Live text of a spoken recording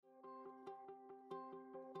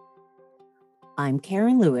I'm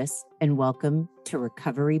Karen Lewis, and welcome to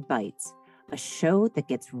Recovery Bites, a show that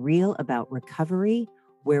gets real about recovery,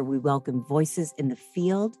 where we welcome voices in the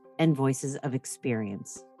field and voices of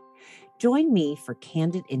experience. Join me for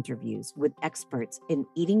candid interviews with experts in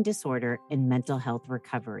eating disorder and mental health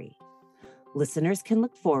recovery. Listeners can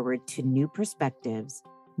look forward to new perspectives,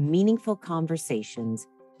 meaningful conversations,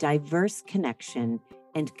 diverse connection,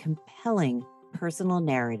 and compelling personal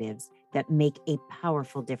narratives that make a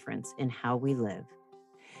powerful difference in how we live.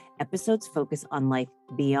 Episodes focus on life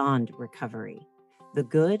beyond recovery, the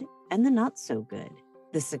good and the not so good,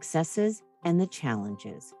 the successes and the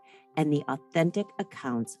challenges, and the authentic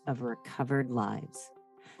accounts of recovered lives.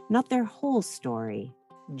 Not their whole story,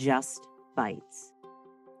 just bites.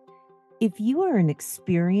 If you are an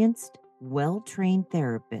experienced, well-trained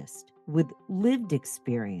therapist with lived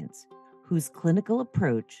experience whose clinical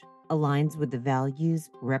approach aligns with the values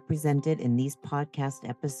represented in these podcast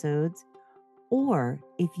episodes, or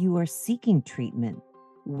if you are seeking treatment,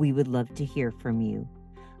 we would love to hear from you.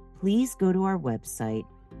 Please go to our website,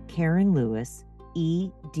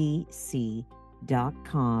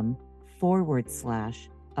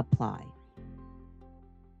 KarenLewisEDC.com/apply.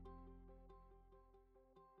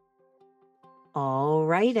 All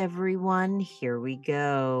right, everyone, here we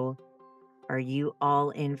go. Are you all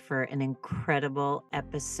in for an incredible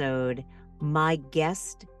episode? My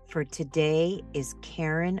guest for today is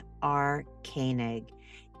Karen R. Koenig,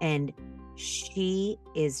 and she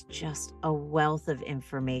is just a wealth of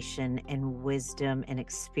information and wisdom and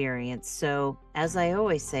experience. So, as I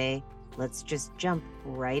always say, let's just jump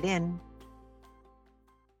right in.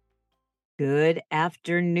 Good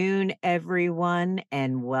afternoon, everyone,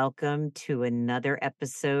 and welcome to another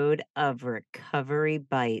episode of Recovery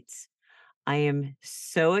Bites. I am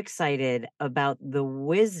so excited about the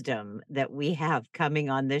wisdom that we have coming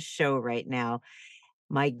on this show right now.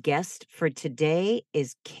 My guest for today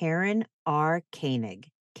is Karen R. Koenig.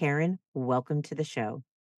 Karen, welcome to the show.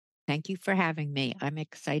 Thank you for having me. I'm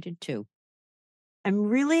excited too. I'm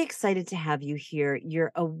really excited to have you here.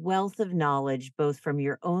 You're a wealth of knowledge, both from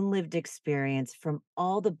your own lived experience, from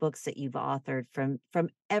all the books that you've authored, from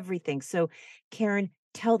everything. So, Karen,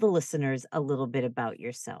 tell the listeners a little bit about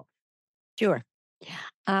yourself. Sure.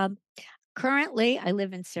 Currently, I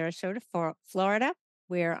live in Sarasota, Florida,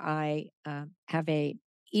 where I have a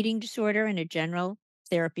eating disorder and a general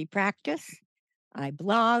therapy practice. I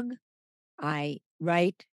blog, I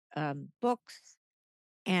write books,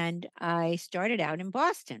 and I started out in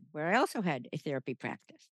Boston, where I also had a therapy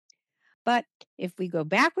practice. But if we go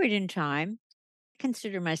backward in time, I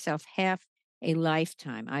consider myself half a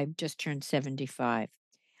lifetime. I've just turned 75.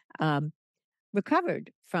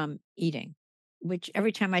 Recovered from eating, which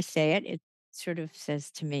every time I say it, it sort of says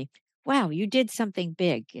to me, wow, you did something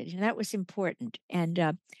big. And that was important. And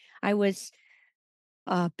I was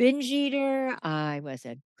a binge eater. I was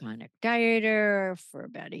a chronic dieter for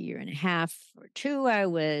about a year and a half or two. I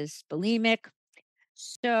was bulimic.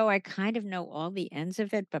 So I kind of know all the ends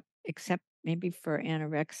of it, but except maybe for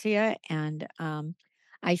anorexia. And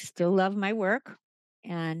I still love my work.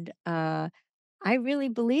 And I really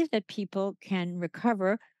believe that people can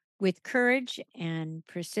recover with courage and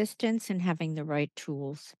persistence and having the right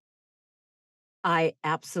tools. I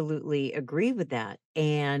absolutely agree with that.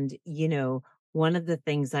 And, one of the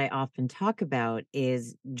things I often talk about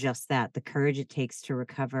is just that, the courage it takes to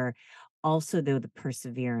recover. Also, though, the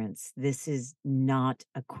perseverance. This is not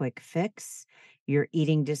a quick fix. Your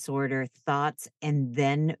eating disorder thoughts and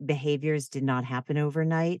then behaviors did not happen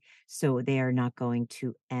overnight. So they are not going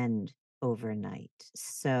to end overnight.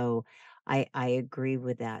 So I agree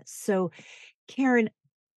with that. So, Karen,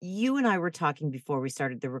 you and I were talking before we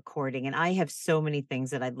started the recording, and I have so many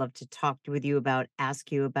things that I'd love to talk with you about,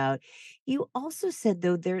 ask you about. You also said,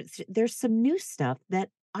 though, there's some new stuff that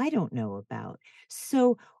I don't know about.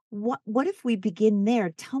 So what if we begin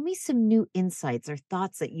there? Tell me some new insights or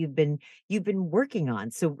thoughts that you've been working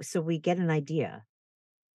on, so we get an idea.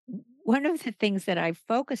 One of the things that I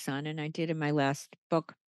focus on, and I did in my last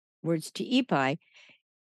book, Words to Eat By,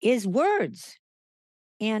 is words.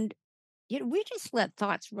 And we just let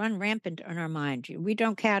thoughts run rampant in our mind. We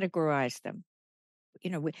don't categorize them.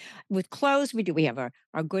 With clothes, we do. We have our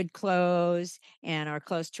good clothes and our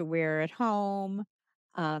clothes to wear at home,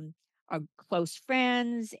 um, our close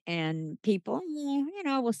friends and people,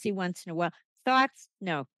 we'll see once in a while. Thoughts,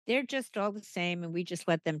 no, they're just all the same, and we just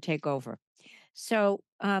let them take over. So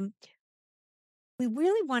we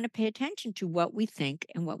really want to pay attention to what we think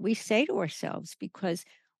and what we say to ourselves, because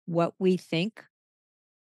what we think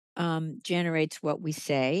generates what we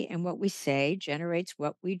say, and what we say generates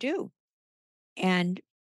what we do. And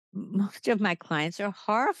most of my clients are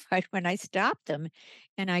horrified when I stop them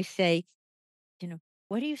and I say, you know,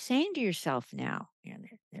 "What are you saying to yourself now?"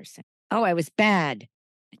 They're saying, "Oh, I was bad."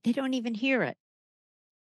 They don't even hear it.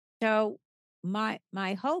 So my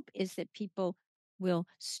hope is that people will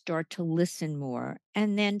start to listen more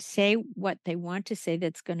and then say what they want to say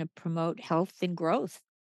that's going to promote health and growth.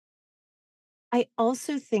 I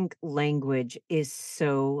also think language is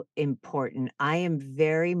so important. I am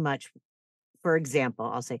very much, for example,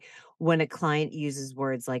 I'll say when a client uses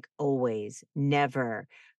words like always, never,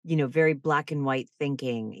 very black and white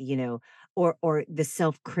thinking, or the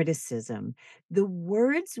self-criticism, the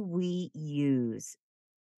words we use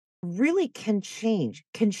really can change,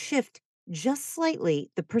 can shift just slightly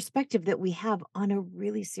the perspective that we have on a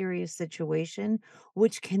really serious situation,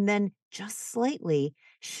 which can then just slightly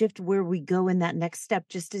shift where we go in that next step,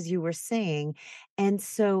 just as you were saying. And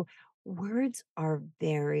so words are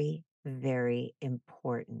very, very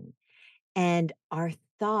important. And our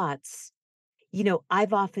thoughts,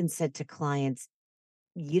 I've often said to clients,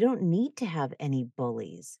 you don't need to have any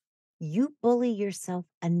bullies. You bully yourself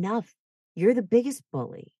enough. You're the biggest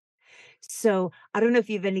bully. So, I don't know if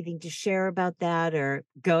you have anything to share about that or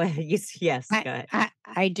go ahead. Yes, I go ahead.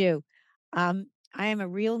 I do. I am a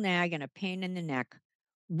real nag and a pain in the neck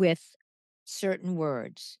with certain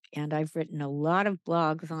words, and I've written a lot of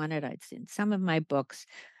blogs on it. It's in some of my books,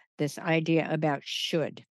 this idea about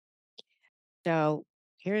should. So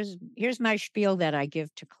here's my spiel that I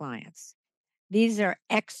give to clients. These are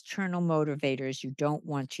external motivators you don't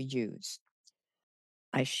want to use.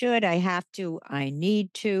 I should, I have to, I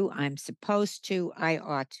need to, I'm supposed to, I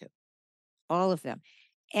ought to. All of them.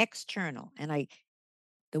 External. And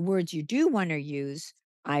the words you do want to use,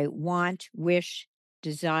 I want, wish,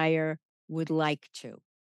 desire, would like to.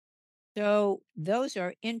 So those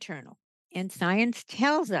are internal. And science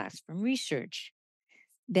tells us from research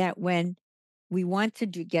that when we want to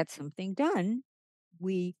get something done,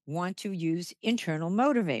 we want to use internal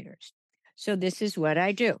motivators. So this is what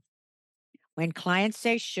I do. When clients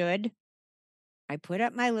say should, I put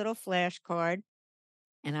up my little flashcard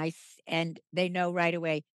and and they know right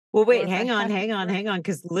away. Well, Or wait, if I have hang on,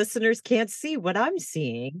 because listeners can't see what I'm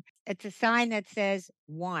seeing. it's a sign that says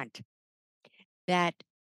want, that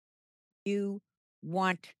you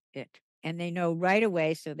want it. And they know right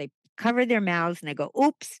away. So they cover their mouths and they go,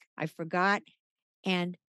 oops, I forgot.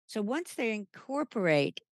 And so once they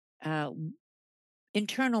incorporate uh,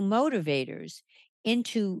 internal motivators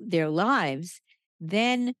into their lives,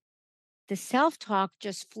 then the self talk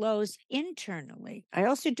just flows internally. I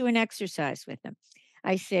also do an exercise with them.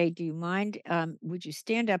 I say, "Do you mind? Would you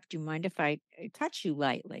stand up? Do you mind if I touch you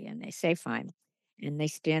lightly?" And they say, "Fine." And they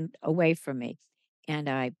stand away from me. And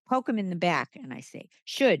I poke them in the back and I say,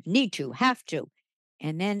 "Should, need to, have to."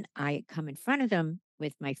 And then I come in front of them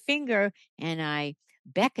with my finger and I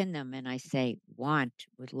beckon them and I say, "Want,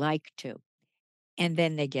 would like to." And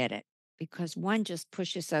then they get it because one just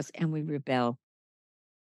pushes us and we rebel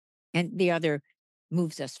and the other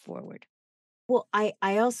moves us forward. Well, I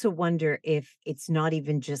also wonder if it's not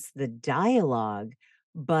even just the dialogue,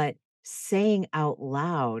 but saying out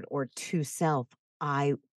loud or to self,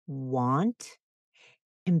 "I want,"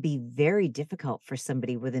 can be very difficult for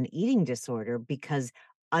somebody with an eating disorder because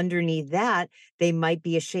underneath that, they might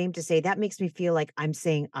be ashamed to say, "That makes me feel like I'm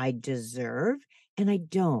saying I deserve, and I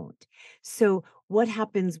don't." So, what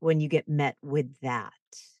happens when you get met with that?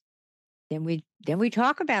 Then we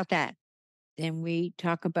talk about that. Then we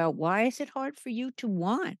talk about why is it hard for you to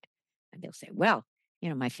want? And they'll say, "Well,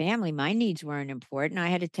 my family, my needs weren't important. I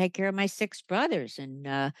had to take care of my six brothers,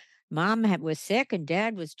 and mom was sick, and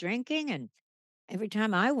dad was drinking, and every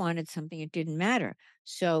time I wanted something, it didn't matter."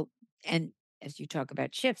 So, and as you talk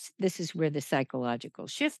about shifts, this is where the psychological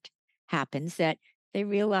shift happens. That they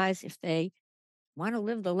realize if they want to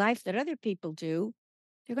live the life that other people do,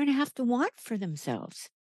 they're going to have to want for themselves.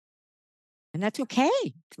 And that's okay.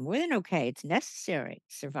 It's more than okay. It's necessary.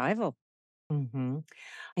 Survival. Mhm.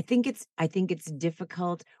 I think it's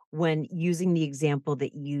difficult when using the example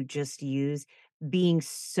that you just used, being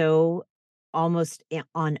so almost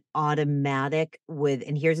on automatic with,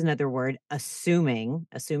 and here's another word, assuming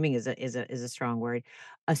is a strong word,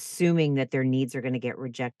 assuming that their needs are going to get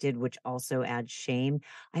rejected, which also adds shame.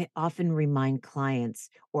 I often remind clients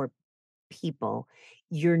or people,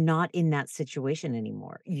 you're not in that situation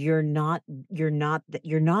anymore. You're not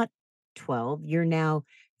 12, you're now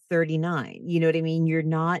 39. You know what I mean? You're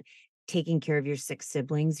not taking care of your six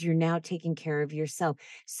siblings, you're now taking care of yourself.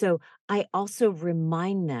 So I also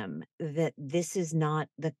remind them that this is not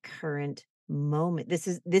the current moment. This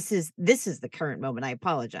is the current moment. I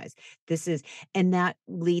apologize. This is and that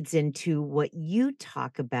leads into what you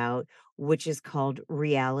talk about, which is called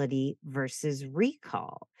reality versus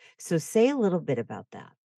recall. So say a little bit about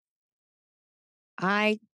that.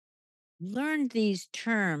 I learned these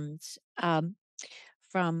terms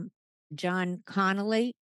from John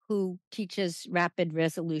Connolly, who teaches rapid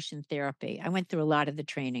resolution therapy. I went through a lot of the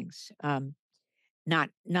trainings,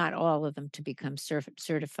 not all of them to become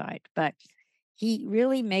certified, but he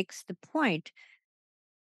really makes the point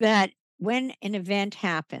that when an event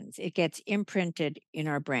happens, it gets imprinted in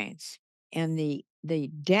our brains, and the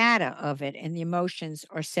data of it and the emotions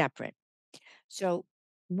are separate. So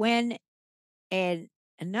when an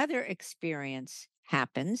another experience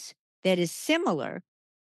happens that is similar,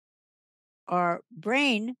 our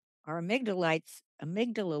brain, our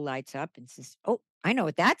amygdala lights up and says, "Oh, I know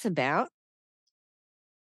what that's about."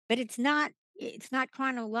 But it's not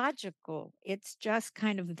chronological. It's just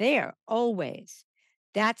kind of there always.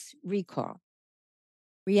 That's recall.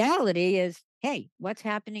 Reality is, hey, what's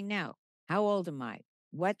happening now? How old am I?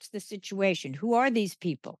 What's the situation? Who are these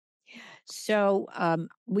people? So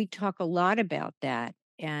we talk a lot about that.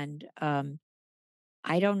 And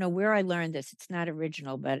I don't know where I learned this. It's not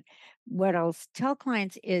original, but what I'll tell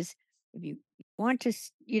clients is if you want to,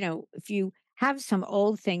 if you have some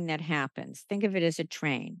old thing that happens, think of it as a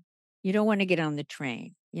train. You don't want to get on the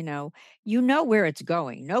train. You know where it's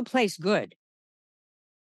going. No place good.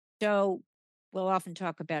 So we'll often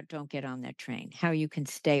talk about don't get on that train, how you can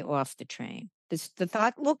stay off the train. The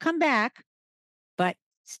thought will come back, but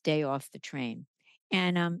stay off the train.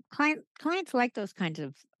 And clients like those kinds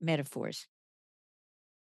of metaphors.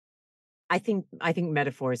 I think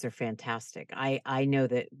metaphors are fantastic. I know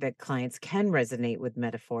that clients can resonate with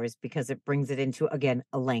metaphors because it brings it into, again,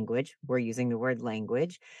 a language. We're using the word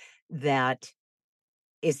language that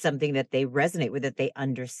is something that they resonate with, that they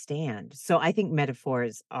understand. So I think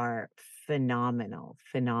metaphors are phenomenal,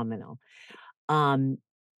 phenomenal. Um,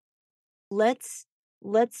 let's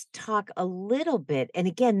let's talk a little bit, and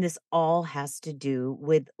again, this all has to do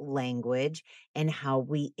with language and how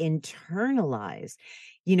we internalize.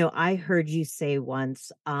 I heard you say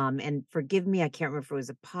once, and forgive me, I can't remember if it was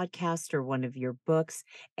a podcast or one of your books,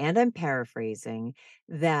 and I'm paraphrasing,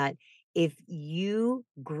 that if you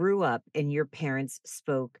grew up and your parents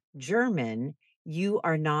spoke German, you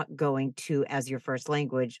are not going to, as your first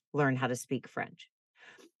language, learn how to speak French.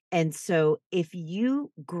 And so if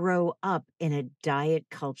you grow up in a diet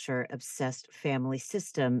culture obsessed family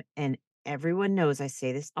system, and everyone knows I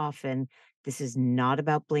say this often, this is not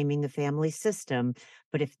about blaming the family system,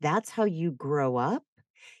 but if that's how you grow up,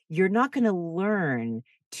 you're not going to learn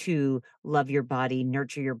to love your body,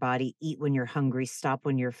 nurture your body, eat when you're hungry, stop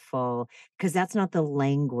when you're full, because that's not the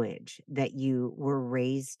language that you were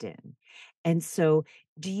raised in. And so,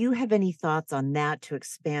 do you have any thoughts on that to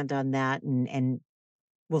expand on that? And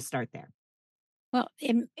we'll start there. Well,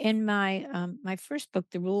 in my first book,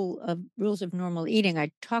 The Rules of Normal Eating,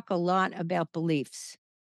 I talk a lot about beliefs.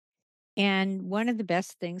 And one of the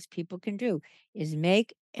best things people can do is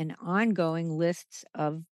make an ongoing list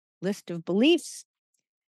of beliefs,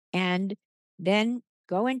 and then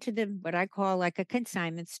go into the what I call like a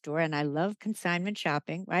consignment store. And I love consignment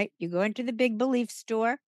shopping, right? You go into the big belief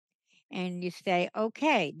store and you say,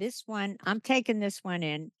 okay, this one, I'm taking this one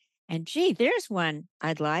in. And gee, there's one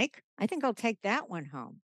I'd like. I think I'll take that one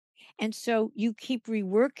home. And so you keep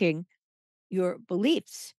reworking your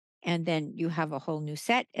beliefs, and then you have a whole new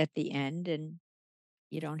set at the end, and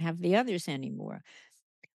you don't have the others anymore.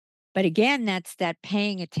 But again, that's that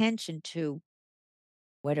paying attention to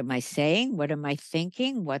what am I saying? What am I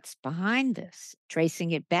thinking? What's behind this?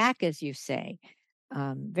 Tracing it back, as you say.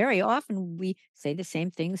 Very often we say the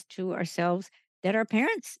same things to ourselves that our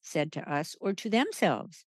parents said to us or to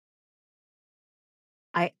themselves.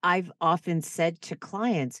 I've often said to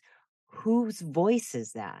clients, whose voice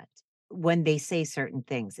is that when they say certain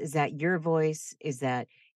things? Is that your voice? Is that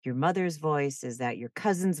your mother's voice? Is that your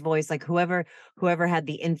cousin's voice? Like whoever had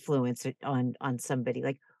the influence on somebody,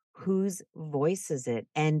 like whose voice is it?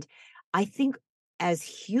 And I think as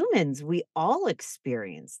humans, we all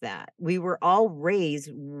experience that. We were all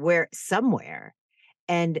raised where somewhere,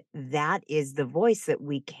 and that is the voice that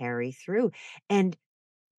we carry through. And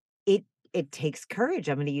it it takes courage,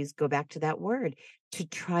 I'm gonna use go back to that word, to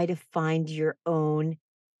try to find your own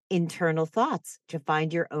internal thoughts, to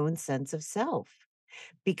find your own sense of self,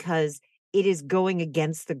 because it is going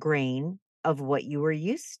against the grain of what you were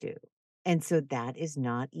used to, and so that is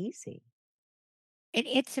not easy.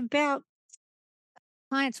 It's about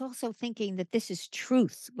clients also thinking that this is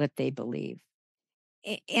truth, what they believe.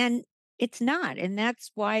 And It's not, and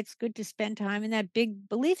that's why it's good to spend time in that big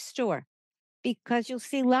belief store because you'll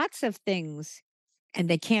see lots of things, and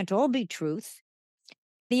they can't all be truth.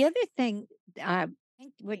 The other thing, I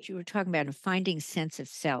think what you were talking about, of finding sense of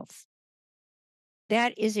self,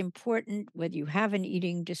 that is important whether you have an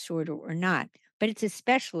eating disorder or not, but it's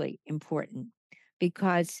especially important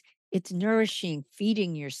because it's nourishing,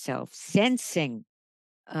 feeding yourself, sensing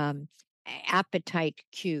um, appetite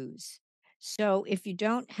cues. So if you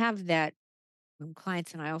don't have that, when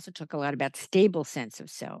clients and I also talk a lot about stable sense of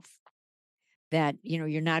self, that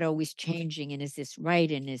you're not always changing, and is this right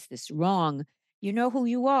and is this wrong? You know who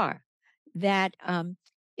you are. That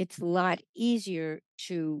it's a lot easier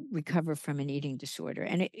to recover from an eating disorder,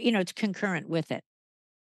 and it's concurrent with it.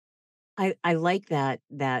 I like that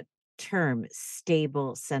term,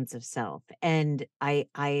 stable sense of self. And I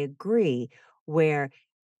agree where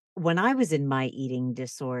when I was in my eating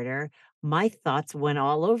disorder, my thoughts went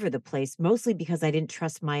all over the place, mostly because I didn't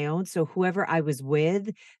trust my own. So whoever I was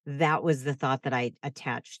with, that was the thought that I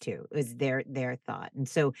attached to, was their thought. And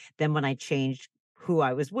so then when I changed who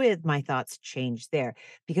I was with, my thoughts changed there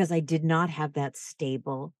because I did not have that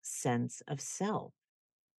stable sense of self.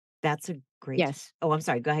 That's a great. Yes, Oh, I'm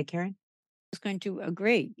sorry. Go ahead, Karen. I was going to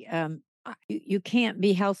agree. You can't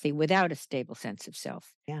be healthy without a stable sense of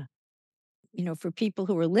self. Yeah. For people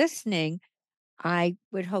who are listening, I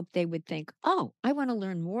would hope they would think, oh, I want to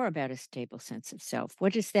learn more about a stable sense of self.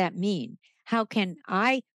 What does that mean? How can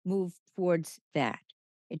I move towards that?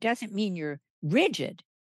 It doesn't mean you're rigid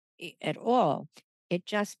at all. It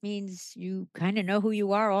just means you kind of know who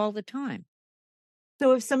you are all the time.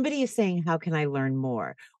 So if somebody is saying, "How can I learn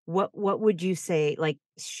more?" What would you say? Like,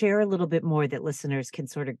 share a little bit more that listeners can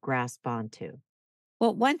sort of grasp onto.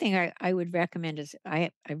 Well, one thing I would recommend is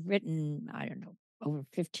I've written, I don't know, over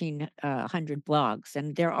 1,500 blogs,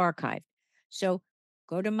 and they're archived. So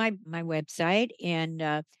go to my website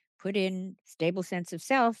and put in stable sense of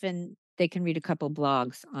self, and they can read a couple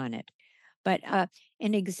blogs on it. But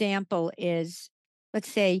an example is,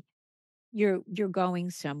 let's say you're going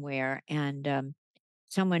somewhere, and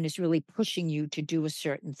someone is really pushing you to do a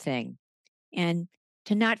certain thing, and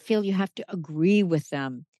to not feel you have to agree with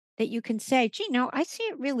them, that you can say, gee, no, I see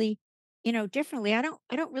it really, differently. I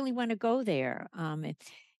don't really want to go there.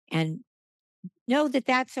 And know that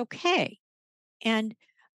that's okay. And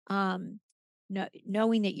knowing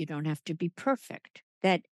that you don't have to be perfect,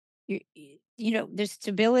 that there's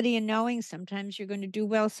stability in knowing sometimes you're going to do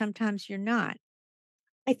well, sometimes you're not.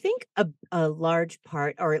 I think a large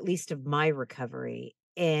part, or at least of my recovery,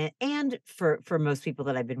 and for most people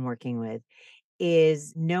that I've been working with,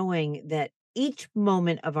 is knowing that each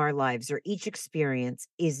moment of our lives or each experience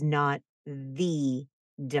is not the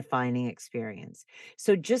defining experience.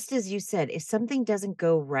 So just as you said, if something doesn't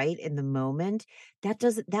go right in the moment,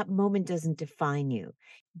 that moment doesn't define you.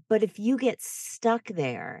 But if you get stuck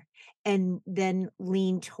there and then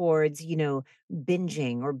lean towards,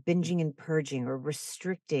 binging or binging and purging or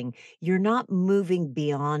restricting, you're not moving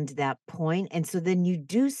beyond that point. And so then you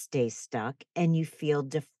do stay stuck and you feel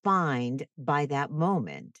defined by that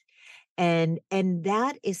moment. And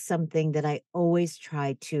that is something that I always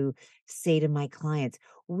try to say to my clients.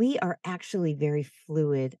 We are actually very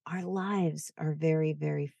fluid. Our lives are very,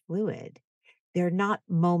 very fluid. They're not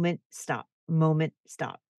moment, stop, moment,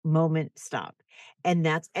 stop. And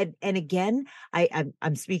that's and again,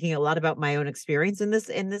 I'm speaking a lot about my own experience in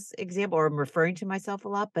this example, or I'm referring to myself a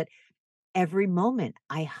lot, but every moment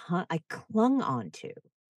I clung on to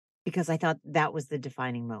because I thought that was the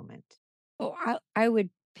defining moment. Oh, I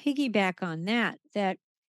would piggyback on that, that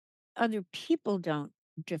other people don't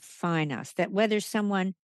define us, that whether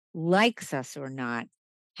someone likes us or not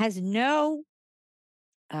has no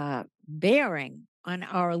bearing on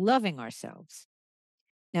our loving ourselves.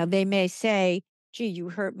 Now they may say, "Gee, you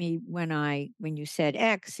hurt me when you said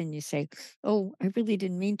X," and you say, "Oh, I really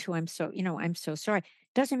didn't mean to. I'm so sorry."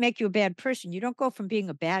 Doesn't make you a bad person. You don't go from being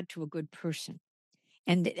a bad to a good person.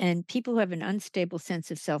 And people who have an unstable sense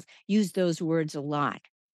of self use those words a lot.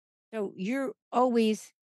 So you're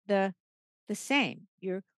always the the same.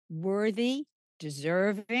 You're worthy,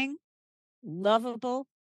 deserving, lovable,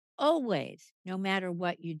 always, no matter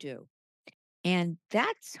what you do. And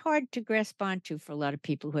that's hard to grasp onto for a lot of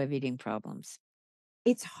people who have eating problems.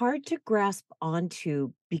 It's hard to grasp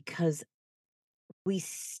onto because we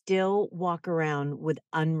still walk around with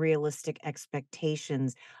unrealistic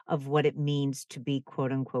expectations of what it means to be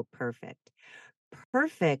quote unquote perfect.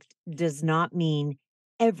 Perfect does not mean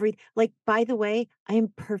like, by the way, I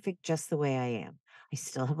am perfect just the way I am. I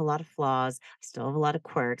still have a lot of flaws. I still have a lot of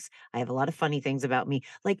quirks. I have a lot of funny things about me.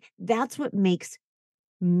 Like, that's what makes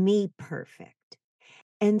me perfect.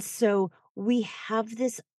 And so we have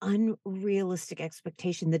this unrealistic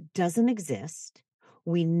expectation that doesn't exist.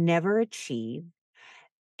 We never achieve.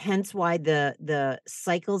 Hence why the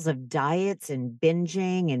cycles of diets and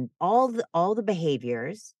binging and all the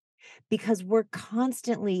behaviors, because we're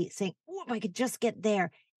constantly saying, "Oh, if I could just get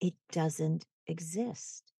there." It doesn't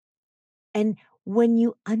exist. And when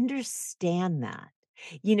you understand that,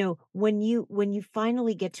 when you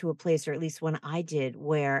finally get to a place, or at least when I did,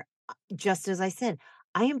 where just as I said,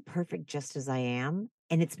 I am perfect just as I am,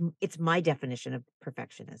 and it's my definition of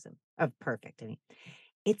perfectionism, of perfect. I mean,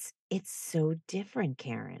 it's so different,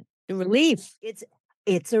 Karen. The relief. It's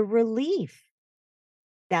it's a relief.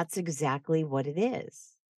 That's exactly what it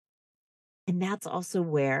is. And that's also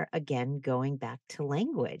where, again, going back to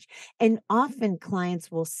language. And often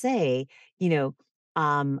clients will say,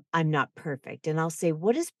 I'm not perfect. And I'll say,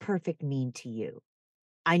 what does perfect mean to you?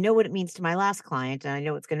 I know what it means to my last client, and I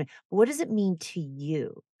know it's going to, what does it mean to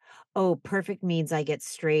you? Oh, perfect means I get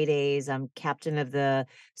straight A's. I'm captain of the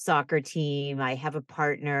soccer team. I have a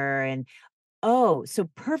partner. And oh, so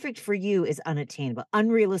perfect for you is unattainable,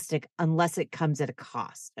 unrealistic, unless it comes at a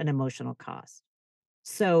cost, an emotional cost.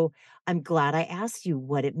 So I'm glad I asked you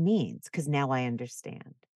what it means, because now I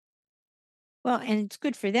understand. Well, and it's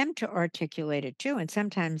good for them to articulate it too. And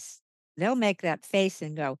sometimes they'll make that face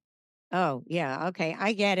and go, "Oh, yeah, okay,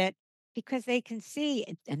 I get it," because they can see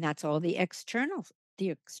it, and that's all the external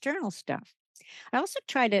stuff. I also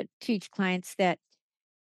try to teach clients that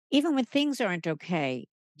even when things aren't okay,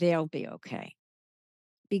 they'll be okay.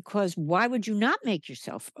 Because why would you not make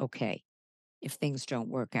yourself okay if things don't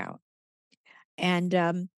work out? And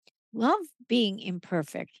love being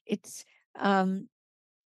imperfect. Um,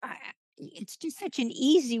 it's just such an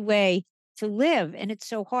easy way to live, and it's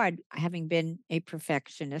so hard. Having been a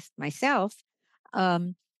perfectionist myself,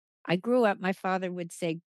 um, I grew up. My father would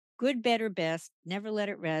say, "Good, better, best. Never let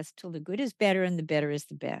it rest till the good is better and the better is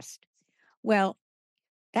the best." Well,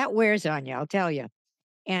 that wears on you, I'll tell you.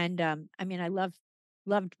 And I mean, I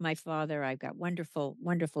loved my father. I got wonderful,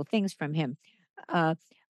 wonderful things from him. Uh,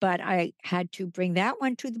 but I had to bring that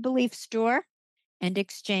one to the belief store and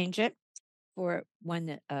exchange it for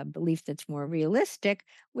one belief that's more realistic,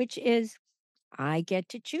 which is I get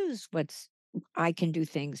to choose I can do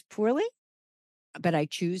things poorly, but I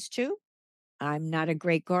choose to. I'm not a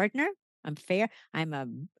great gardener. I'm fair.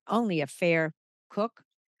 Only a fair cook.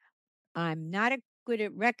 I'm not good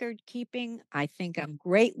at record keeping. I think I'm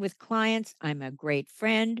great with clients. I'm a great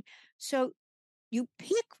friend. So you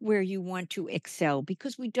pick where you want to excel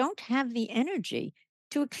because we don't have the energy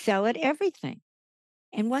to excel at everything.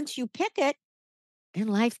 And once you pick it, then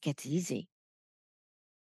life gets easy.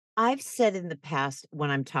 I've said in the past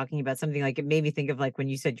when I'm talking about something, like, it made me think of, like, when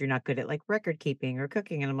you said you're not good at, like, record keeping or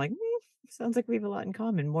cooking, and I'm like, sounds like we have a lot in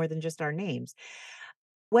common, more than just our names.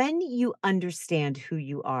 When you understand who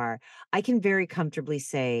you are, I can very comfortably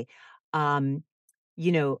say, um,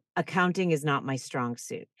 accounting is not my strong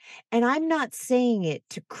suit. And I'm not saying it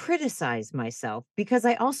to criticize myself, because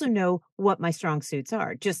I also know what my strong suits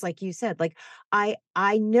are. Just like you said, like,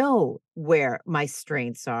 I know where my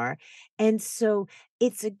strengths are. And so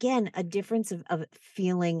it's, again, a difference of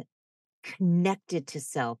feeling connected to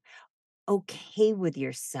self, okay with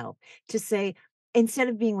yourself, to say, instead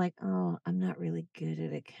of being like, "Oh, I'm not really good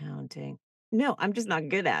at accounting." No, I'm just not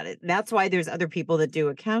good at it. That's why there's other people that do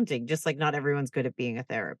accounting, just like not everyone's good at being a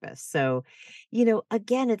therapist. So,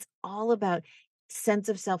 again, it's all about sense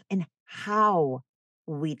of self and how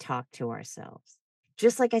we talk to ourselves.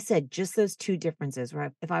 Just like I said, just those two differences,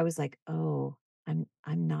 where if I was like, "Oh, I'm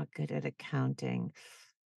not good at accounting,"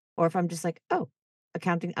 or if I'm just like, "Oh,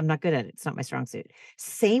 accounting, I'm not good at it. It's not my strong suit."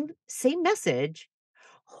 Same message,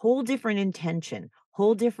 whole different intention,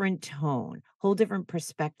 whole different tone, whole different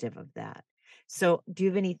perspective of that. So, do you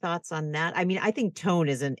have any thoughts on that? I mean, I think tone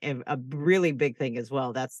is a really big thing as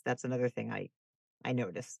well. That's another thing I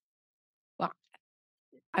notice. Well,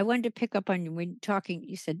 I wanted to pick up on you when talking.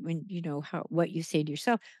 You said when you know how what you say to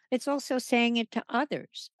yourself. It's also saying it to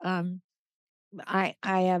others. I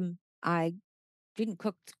didn't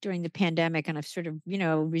cook during the pandemic, and I've sort of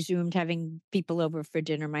resumed having people over for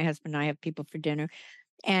dinner. My husband and I have people for dinner,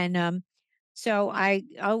 and so I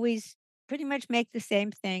always pretty much make the same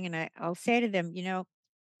thing, and I'll say to them,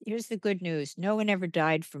 here's the good news: no one ever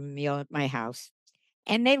died from a meal at my house.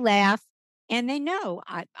 And they laugh, and they know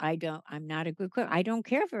I'm not a good cook. I don't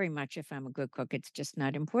care very much if I'm a good cook. It's just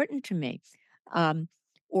not important to me. Um,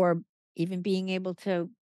 or even being able to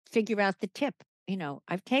figure out the tip.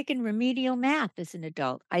 I've taken remedial math as an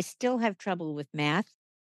adult. I still have trouble with math.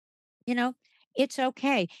 You know, it's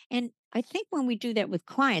okay. And I think when we do that with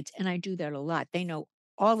clients, and I do that a lot, they know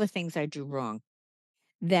all the things I do wrong.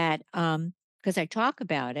 that, because I talk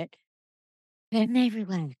about it, then they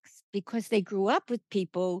relax because they grew up with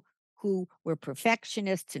people who were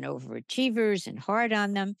perfectionists and overachievers and hard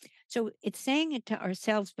on them. So it's saying it to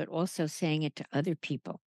ourselves, but also saying it to other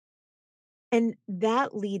people. And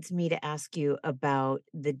that leads me to ask you about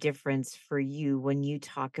the difference for you when you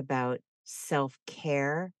talk about self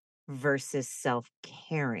care versus self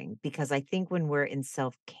caring. Because I think when we're in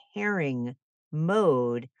self caring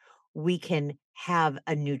mode, we can have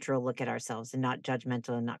a neutral look at ourselves and not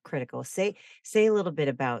judgmental and not critical. Say a little bit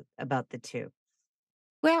about the two.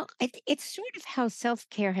 Well, it's sort of how self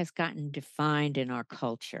care has gotten defined in our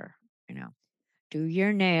culture. You know, do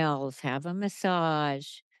your nails, have a massage,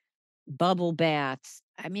 bubble baths.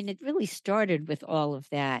 I mean, it really started with all of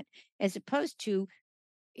that, as opposed to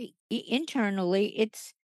internally,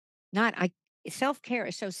 it's not. I Self care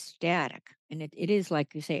is so static, and it is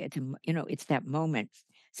like you say, it's that moment.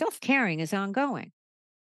 Self caring is ongoing.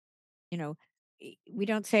 You know, we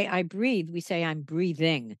don't say I breathe; we say I'm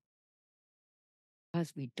breathing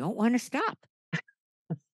because we don't want to stop.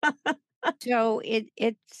 So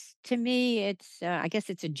it's to me, it's I guess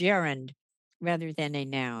it's a gerund rather than a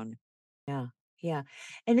noun. Yeah. Yeah.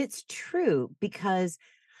 And it's true because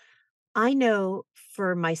I know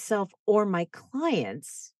for myself or my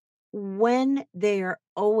clients, when they are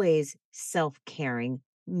always self caring,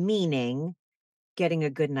 meaning getting a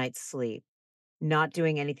good night's sleep, not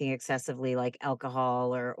doing anything excessively like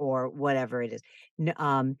alcohol or whatever it is.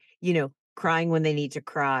 Crying when they need to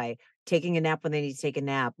cry, taking a nap when they need to take a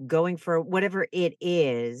nap, going for whatever it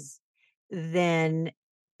is, then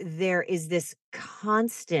there is this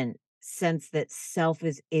constant sense that self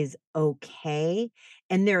is okay.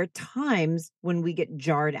 And there are times when we get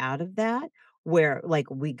jarred out of that where like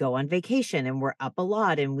we go on vacation and we're up a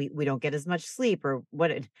lot and we don't get as much sleep or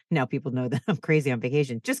now people know that I'm crazy on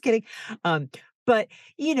vacation. Just kidding. Um, but,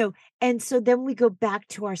 you know, and so then we go back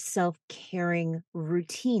to our self-caring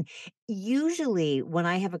routine. Usually, when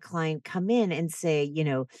I have a client come in and say,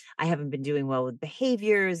 I haven't been doing well with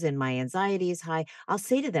behaviors and my anxiety is high, I'll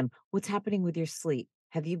say to them, what's happening with your sleep?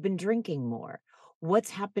 Have you been drinking more? What's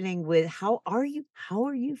happening with how are you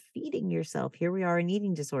feeding yourself? Here we are an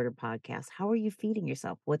eating disorder podcast. How are you feeding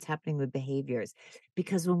yourself? What's happening with behaviors?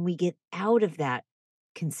 Because when we get out of that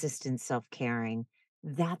consistent self-caring,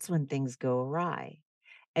 that's when things go awry.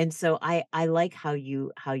 And so I like how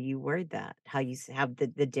you word that, how have the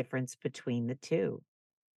difference between the 2.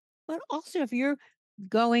 But also, if you're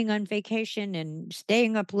going on vacation and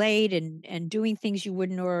staying up late and doing things you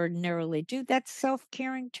wouldn't ordinarily do, that's self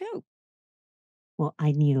caring too. Well,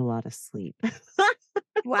 I need a lot of sleep.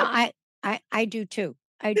 Well, I do too.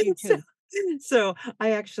 I do So too. so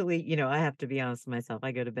I actually, I have to be honest with myself,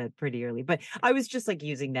 I go to bed pretty early, but I was just, like,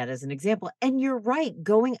 using that as an example, and you're right,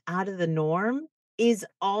 going out of the norm is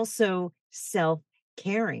also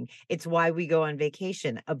self-caring. It's why we go on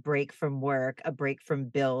vacation, a break from work, a break from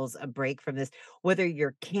bills, a break from this, whether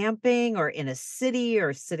you're camping or in a city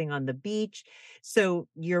or sitting on the beach. So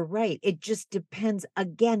you're right, it just depends,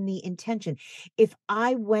 again, the intention. If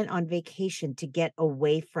I went on vacation to get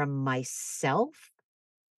away from myself,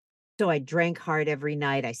 so I drank hard every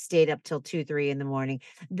night. I stayed up till 2, 3 in the morning.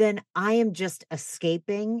 Then I am just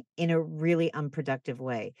escaping in a really unproductive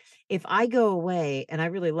way. If I go away and I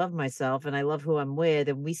really love myself and I love who I'm with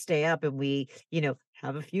and we stay up and we,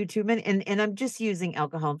 have a few too many and I'm just using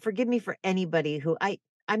alcohol. Forgive me for anybody who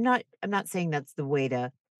I'm not saying that's the way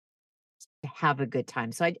to have a good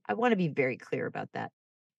time. So I want to be very clear about that.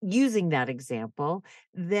 Using that example,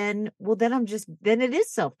 then it is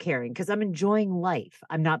self-caring because I'm enjoying life.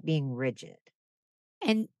 I'm not being rigid.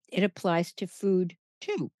 And it applies to food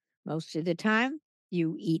too. Most of the time,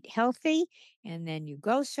 you eat healthy and then you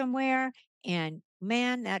go somewhere and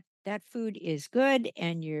man, that food is good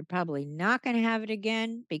and you're probably not going to have it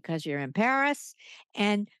again because you're in Paris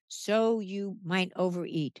and so you might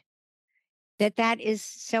overeat. That is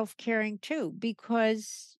self-caring too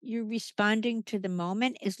because you're responding to the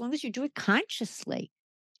moment as long as you do it consciously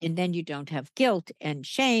and then you don't have guilt and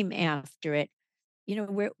shame after it.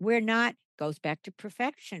 We're not goes back to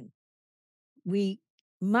perfection. We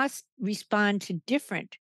must respond to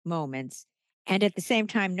different moments and at the same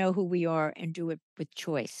time know who we are and do it with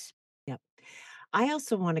choice. Yep. I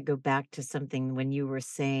also want to go back to something when you were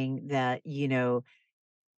saying that,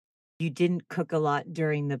 you didn't cook a lot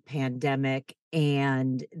during the pandemic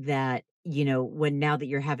and that, when now that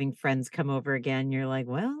you're having friends come over again, you're like,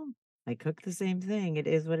 well, I cook the same thing. It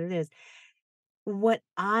is what it is. What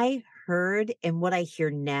I heard and what I hear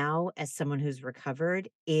now as someone who's recovered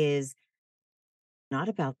is not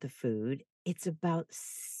about the food. It's about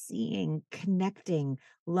seeing, connecting,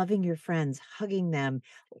 loving your friends, hugging them,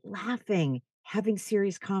 laughing, having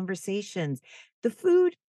serious conversations. The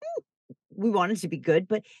food, we want it to be good,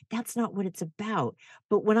 but that's not what it's about.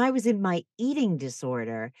 But when I was in my eating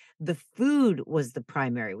disorder, the food was the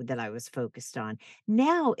primary that I was focused on.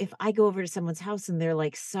 Now, if I go over to someone's house and they're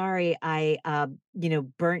like, sorry,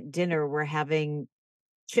 burnt dinner, we're having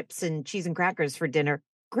chips and cheese and crackers for dinner.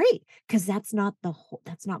 Great, because that's not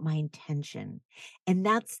my intention. And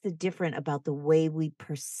that's the different about the way we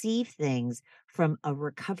perceive things from a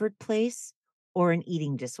recovered place or an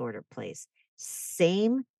eating disorder place.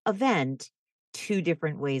 Same event, two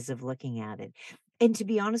different ways of looking at it. And to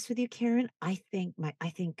be honest with you, Karen, I thank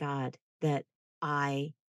God that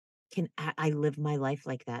I I live my life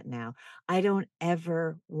like that now. I don't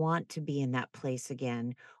ever want to be in that place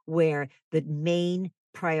again where the main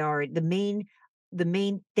priority, the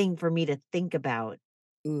main thing for me to think about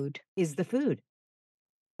Food. is the food.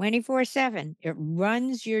 24/7. It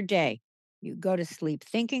runs your day. You go to sleep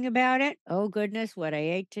thinking about it. Oh, goodness, what I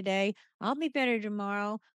ate today. I'll be better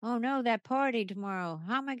tomorrow. Oh, no, that party tomorrow.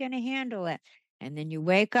 How am I going to handle it? And then you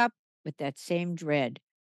wake up with that same dread.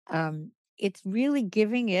 It's really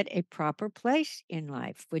giving it a proper place in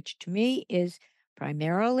life, which to me is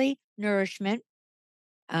primarily nourishment,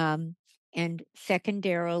 um, and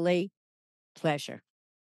secondarily pleasure.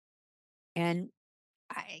 And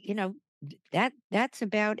that's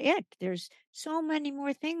about it. There's so many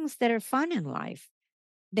more things that are fun in life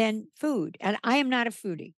than food. And I am not a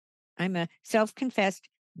foodie. I'm a self-confessed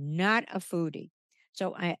not a foodie.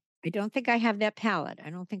 So I don't think I have that palate. I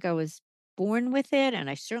don't think I was born with it, and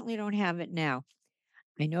I certainly don't have it now.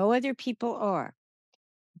 I know other people are,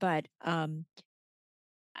 but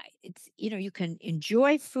it's you can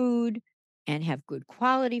enjoy food and have good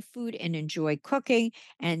quality food and enjoy cooking,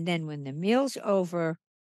 and then when the meal's over,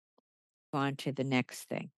 go on to the next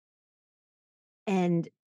thing. And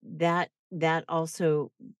that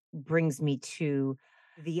also brings me to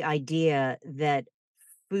the idea that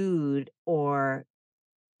food or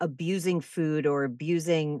abusing food or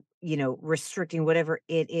abusing, restricting whatever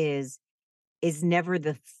it is never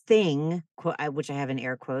the thing, which I have in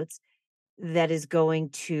air quotes, that is going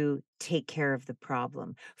to take care of the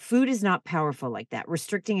problem. Food is not powerful like that.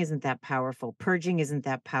 Restricting isn't that powerful. Purging isn't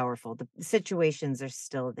that powerful. The situations are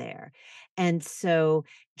still there. And so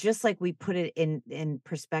just like we put it in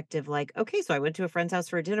perspective, like, okay, so I went to a friend's house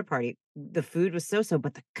for a dinner party. The food was so-so,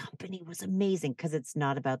 but the company was amazing because it's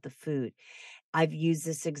not about the food. I've used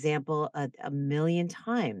this example a million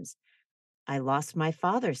times. I lost my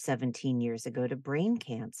father 17 years ago to brain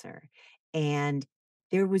cancer. And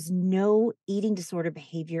there was no eating disorder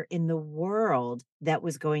behavior in the world that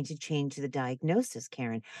was going to change the diagnosis,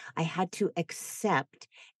 Karen. I had to accept,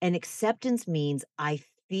 and acceptance means I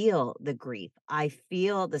feel the grief, I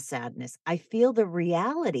feel the sadness, I feel the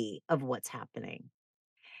reality of what's happening.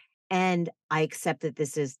 And I accept that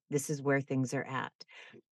this is where things are at,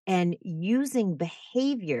 and using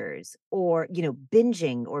behaviors or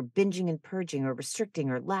binging and purging or restricting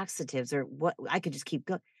or laxatives or what I could just keep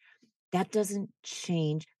going. That doesn't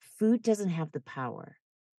change. Food doesn't have the power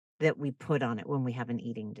that we put on it when we have an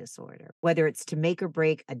eating disorder, whether it's to make or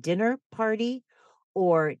break a dinner party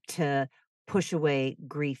or to push away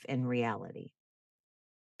grief and reality.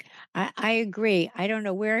 I agree. I don't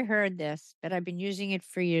know where I heard this, but I've been using it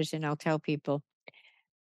for years, and I'll tell people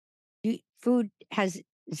food has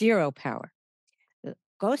zero power.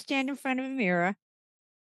 Go stand in front of a mirror,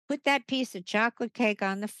 put that piece of chocolate cake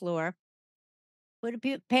on the floor, put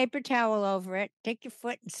a paper towel over it, take your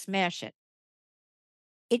foot and smash it.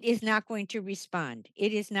 It is not going to respond.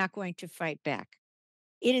 It is not going to fight back.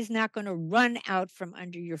 It is not going to run out from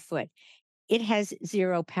under your foot. It has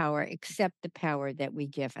zero power except the power that we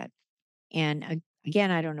give it. And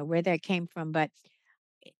again, I don't know where that came from, but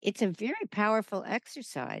it's a very powerful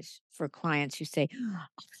exercise for clients who say, oh,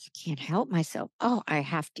 I can't help myself. Oh, I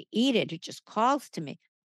have to eat it. It just calls to me.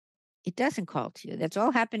 It doesn't call to you. That's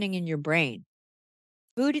all happening in your brain.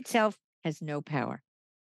 Food itself has no power.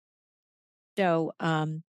 So,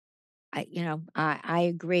 I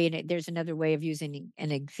agree. And there's another way of using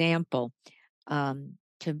an example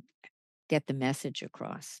to get the message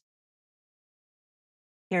across.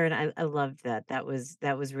 Karen, I loved that. That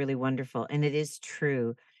was really wonderful. And it is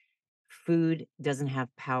true. Food doesn't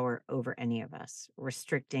have power over any of us.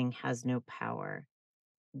 Restricting has no power.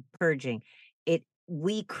 Purging.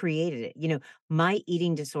 We created it. My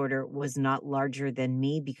eating disorder was not larger than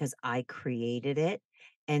me because I created it.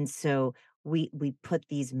 And so we put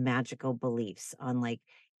these magical beliefs on like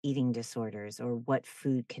eating disorders or what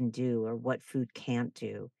food can do or what food can't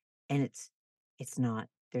do. And it's not.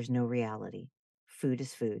 There's no reality. Food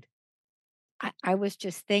is food. I was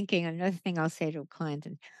just thinking another thing I'll say to a client,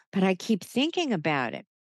 but I keep thinking about it.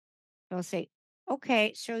 I'll say,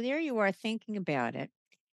 okay, so there you are thinking about it.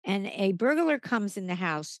 And a burglar comes in the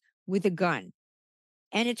house with a gun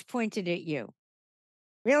and it's pointed at you.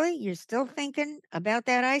 Really? You're still thinking about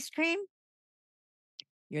that ice cream?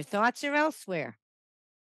 Your thoughts are elsewhere.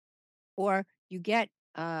 Or you get,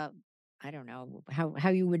 I don't know how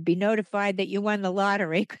you would be notified that you won the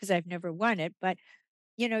lottery because I've never won it, but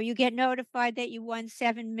you get notified that you won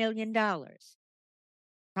 $7 million.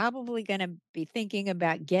 Probably going to be thinking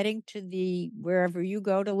about getting to the wherever you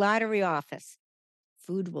go to lottery office.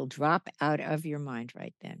 Food will drop out of your mind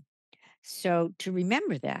right then. So to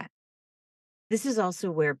remember that. This is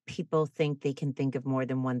also where people think they can think of more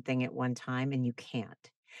than one thing at one time, and you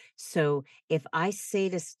can't. So if I say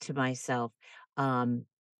this to myself, I'm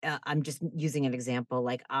just using an example,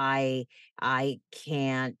 like I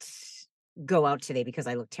can't go out today because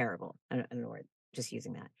I look terrible. I don't know, just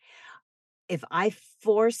using that. If I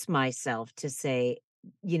force myself to say,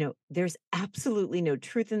 there's absolutely no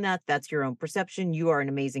truth in that. That's your own perception. You are an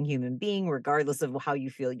amazing human being, regardless of how you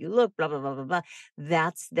feel you look, blah, blah, blah, blah, blah.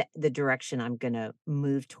 That's the direction I'm going to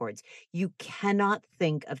move towards. You cannot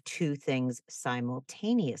think of two things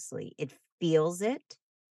simultaneously. It feels it.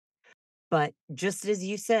 But just as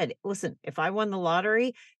you said, listen, if I won the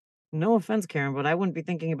lottery, no offense, Karen, but I wouldn't be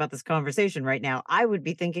thinking about this conversation right now. I would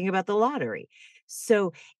be thinking about the lottery.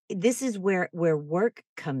 So this is where work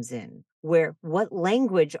comes in. Where what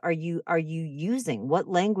language are you using? What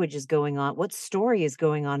language is going on? What story is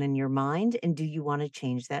going on in your mind? And do you want to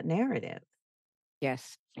change that narrative?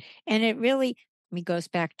 Yes. And it really, goes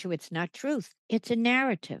back to it's not truth, it's a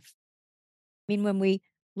narrative. When we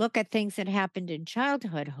look at things that happened in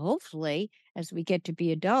childhood, hopefully, as we get to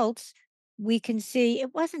be adults, we can see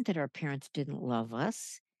it wasn't that our parents didn't love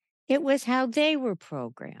us, it was how they were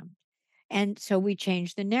programmed. And so we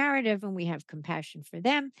change the narrative and we have compassion for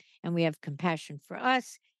them and we have compassion for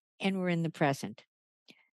us and we're in the present.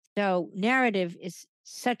 So narrative is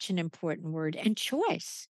such an important word and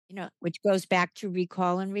choice, which goes back to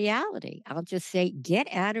recall and reality. I'll just say, get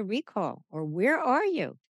out of recall or where are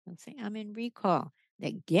you? I'll say, I'm in recall.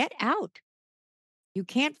 That get out. You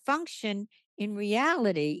can't function in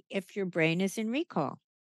reality if your brain is in recall.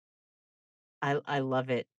 I love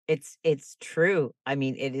it. It's true. I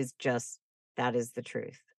mean, it is just that is the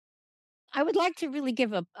truth. I would like to really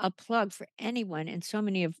give a plug for anyone, and so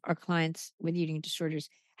many of our clients with eating disorders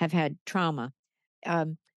have had trauma,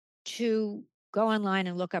 um, to go online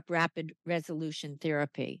and look up rapid resolution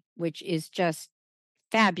therapy, which is just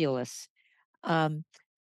fabulous. Um,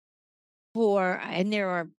 and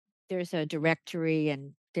there's a directory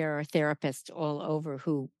and there are therapists all over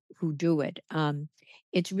who do it.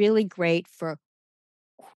 It's really great for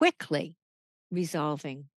quickly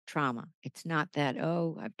resolving trauma. It's not that,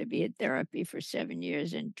 oh, I have to be in therapy for 7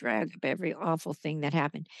 years and drag up every awful thing that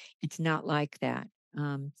happened. It's not like that.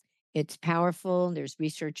 Um, it's powerful. There's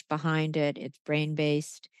research behind it. It's brain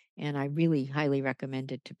based. And I really highly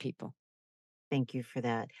recommend it to people. Thank you for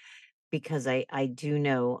that. Because I do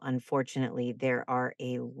know, unfortunately, there are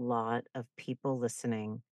a lot of people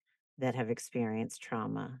listening that have experienced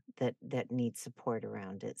trauma that need support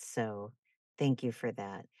around it. So thank you for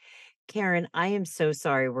that. Karen, I am so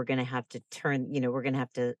sorry we're going to have to we're going to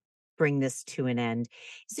have to bring this to an end.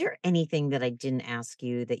 Is there anything that I didn't ask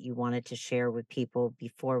you that you wanted to share with people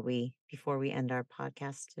before we end our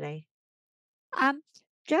podcast today? Um,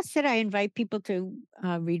 just that I invite people to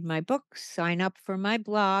read my books, sign up for my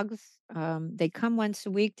blogs. They come once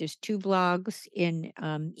a week. There's 2 blogs in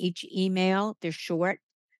each email. They're short,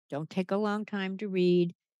 don't take a long time to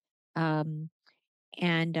read. Um,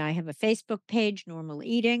 and I have a Facebook page, Normal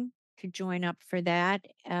Eating, to join up for that.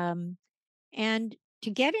 And to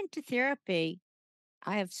get into therapy,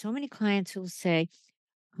 I have so many clients who say,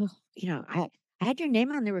 oh, I had your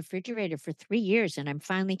name on the refrigerator for 3 years and I'm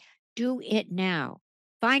finally do it now.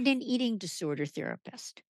 Find an eating disorder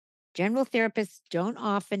therapist. General therapists don't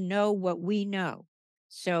often know what we know.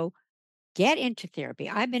 So get into therapy.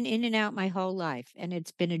 I've been in and out my whole life and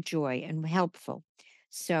it's been a joy and helpful.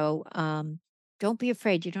 So don't be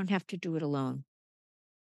afraid. You don't have to do it alone.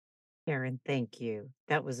 Karen, thank you.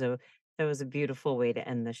 That was a beautiful way to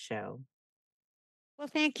end the show. Well,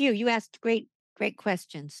 thank you. You asked great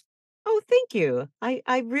questions. Oh, thank you.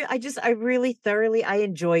 I really thoroughly I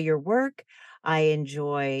enjoy your work. I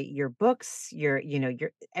enjoy your books, your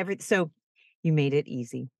every so you made it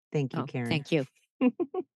easy. Thank you, Oh, Karen. thank you.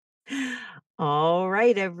 All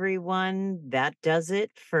right, everyone. That does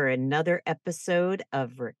it for another episode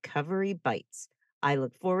of Recovery Bites. I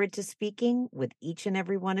look forward to speaking with each and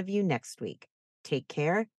every one of you next week. Take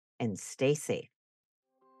care and stay safe.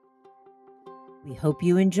 We hope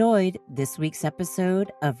you enjoyed this week's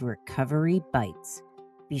episode of Recovery Bites.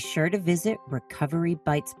 Be sure to visit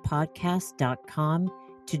recoverybitespodcast.com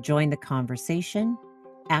to join the conversation,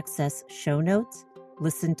 access show notes,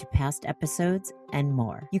 listen to past episodes, and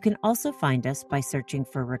more. You can also find us by searching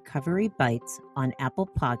for Recovery Bites on Apple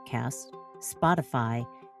Podcasts, Spotify,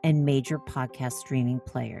 and major podcast streaming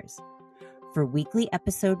players. For weekly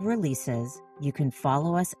episode releases, you can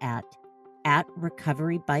follow us at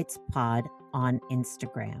Recovery Bites Pod on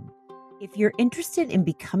Instagram. If you're interested in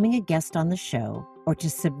becoming a guest on the show or to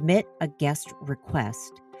submit a guest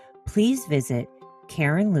request, please visit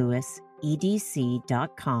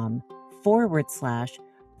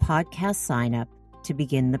KarenLewisEDC.com/podcast sign up to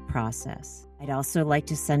begin the process. I'd also like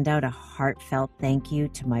to send out a heartfelt thank you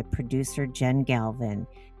to my producer, Jen Galvin.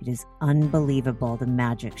 It is unbelievable the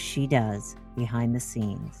magic she does behind the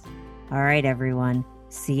scenes. All right, everyone.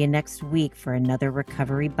 See you next week for another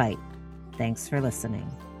Recovery Bite. Thanks for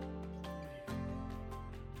listening.